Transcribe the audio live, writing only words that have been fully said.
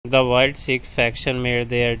The Wyatt Sicks faction made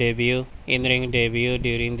their in-ring debut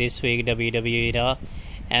during this week's WWE era,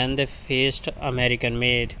 and they faced American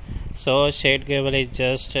Made. So Shade Gable is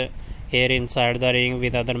just here inside the ring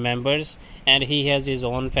with other members, and he has his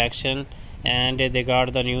own faction, and they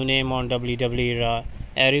got the new name on WWE era.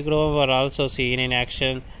 Eric Rowan were also seen in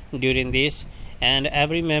action during this, and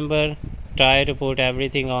every member tried to put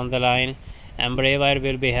everything on the line, and Bray Wyatt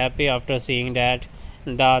will be happy after seeing that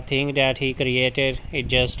the thing that he created is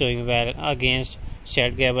just doing well against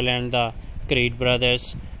Chad Gable and the Creed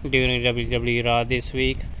brothers during WWE Raw this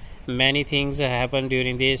week. Many things happened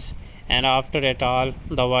during this, and after it all,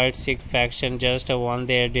 the Wyatt Sicks faction just won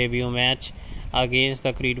their debut match against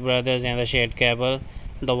the Creed brothers and the Chad Gable.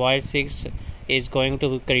 The Wyatt Sicks is going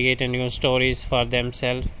to create new stories for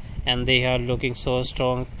themselves, and they are looking so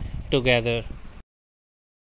strong together.